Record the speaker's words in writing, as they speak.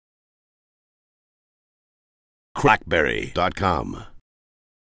crackberry.com.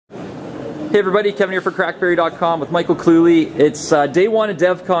 Hey everybody, Kevin here for crackberry.com with Michael Cluley. It's day one of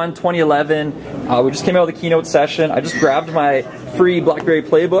DevCon 2011. We just came out with a keynote session. I just grabbed my free BlackBerry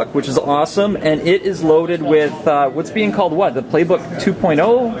PlayBook, which is awesome, and it is loaded with what's being called what? The PlayBook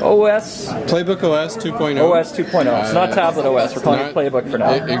 2.0 OS? PlayBook OS 2.0. OS 2.0. It's not tablet OS. We're calling it PlayBook for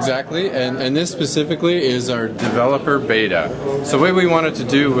now. Exactly, and this specifically is our developer beta. So what we wanted to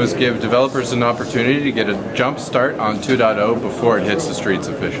do was give developers an opportunity to get a jump start on 2.0 before it hits the streets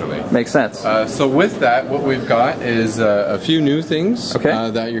officially. Makes sense. So with that, what we've got is a few new things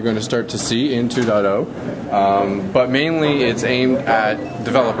that you're going to start to see in 2.0, but mainly it's aimed at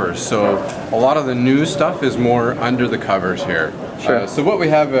developers. So a lot of the new stuff is more under the covers here. Sure. So what we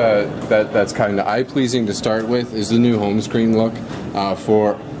have that's kind of eye-pleasing to start with is the new home screen look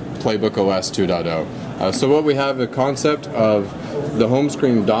for PlayBook OS 2.0. So what we have a concept of the home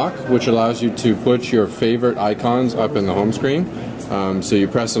screen dock, which allows you to put your favorite icons up in the home screen. So you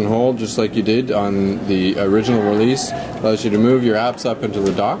press and hold just like you did on the original release. Allows you to move your apps up into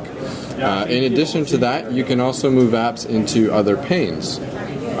the dock. In addition to that, you can also move apps into other panes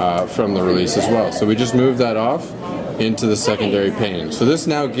from the release as well. So we just moved that off into the secondary pane. So this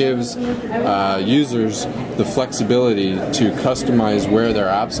now gives users the flexibility to customize where their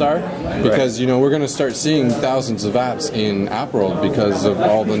apps are, because you know we're going to start seeing thousands of apps in App World because of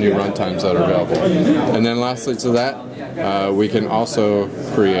all the new runtimes that are available. And then lastly to that, we can also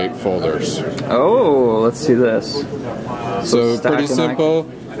create folders. Oh, let's see this. So pretty simple.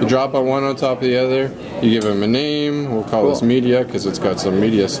 You drop on one on top of the other, you give them a name, we'll call this media because it's got some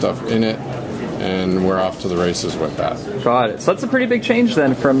media stuff in it, and we're off to the races with that. Got it. So that's a pretty big change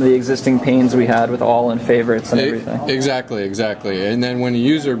then from the existing panes we had with all and favorites and everything. Exactly. And then when a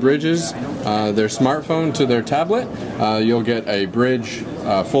user bridges their smartphone to their tablet, you'll get a bridge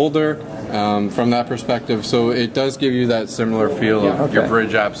folder from that perspective. So it does give you that similar feel of your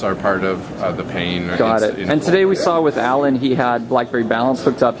bridge apps are part of the pane. Got it. And today we saw with Alan, he had BlackBerry Balance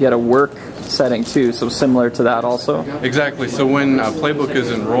hooked up. He had a work setting too, so similar to that also. Exactly. So when PlayBook is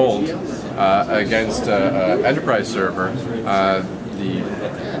enrolled against an enterprise server, the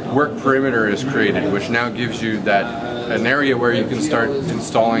work perimeter is created, which now gives you an area where you can start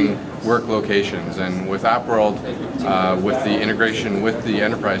installing work locations. And with App World, with the integration with the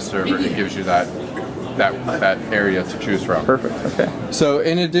enterprise server, it gives you that area to choose from. Perfect. Okay. So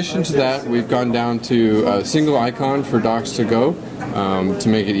in addition to that, we've gone down to a single icon for Docs to Go to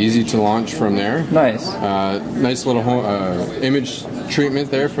make it easy to launch from there. Nice. Nice little image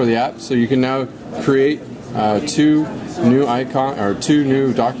treatment there for the app. So you can now create two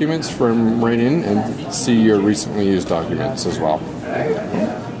new documents from right in and see your recently used documents as well.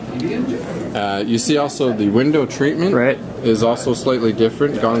 You see also the window treatment is also slightly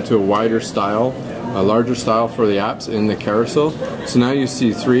different, gone to a wider style, a larger style for the apps in the carousel. So now you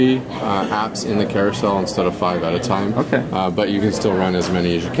see 3 apps in the carousel instead of 5 at a time. Okay. But you can still run as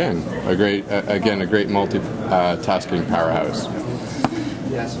many as you can. A great multitasking powerhouse.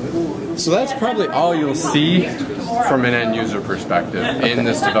 So that's probably all you'll see from an end user perspective in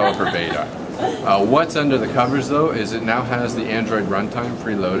this developer beta. What's under the covers though is it now has the Android runtime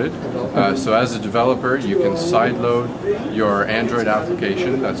preloaded. So as a developer you can sideload your Android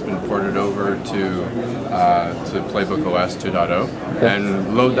application that's been ported over to PlayBook OS 2.0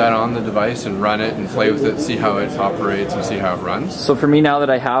 and load that on the device and run it and play with it, see how it operates and see how it runs. So for me now that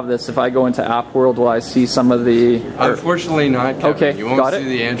I have this, if I go into App World, will I see some of the... Unfortunately not, Kevin. Okay, you won't see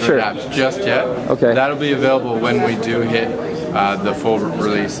the Android apps just yet. Okay. That'll be available when we do hit the full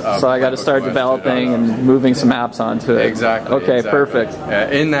release of So I got to start developing and moving some apps onto it. Exactly. Okay, perfect.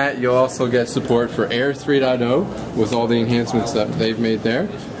 In that, you'll also get support for Air 3.0 with all the enhancements that they've made there,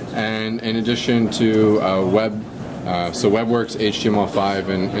 and in addition to so WebWorks, HTML5,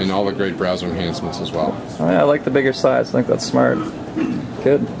 and all the great browser enhancements as well. Oh, yeah, I like the bigger size. I think that's smart.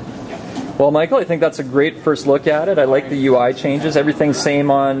 Good. Well, Michael, I think that's a great first look at it. I like the UI changes. Everything's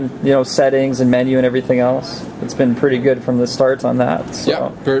same on settings and menu and everything else. It's been pretty good from the start on that. So. Yeah,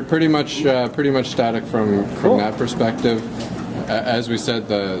 pretty much static from that perspective. As we said,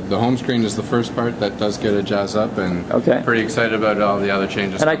 the home screen is the first part that does get a jazz up, and pretty excited about all the other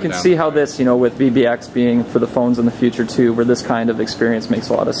changes. And I can see how this, with VBX being for the phones in the future too, where this kind of experience makes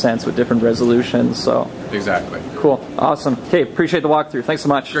a lot of sense with different resolutions. So exactly. Cool. Awesome. Okay, appreciate the walkthrough. Thanks so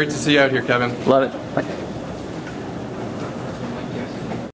much. Great to see you out here, Kevin. Love it. Bye.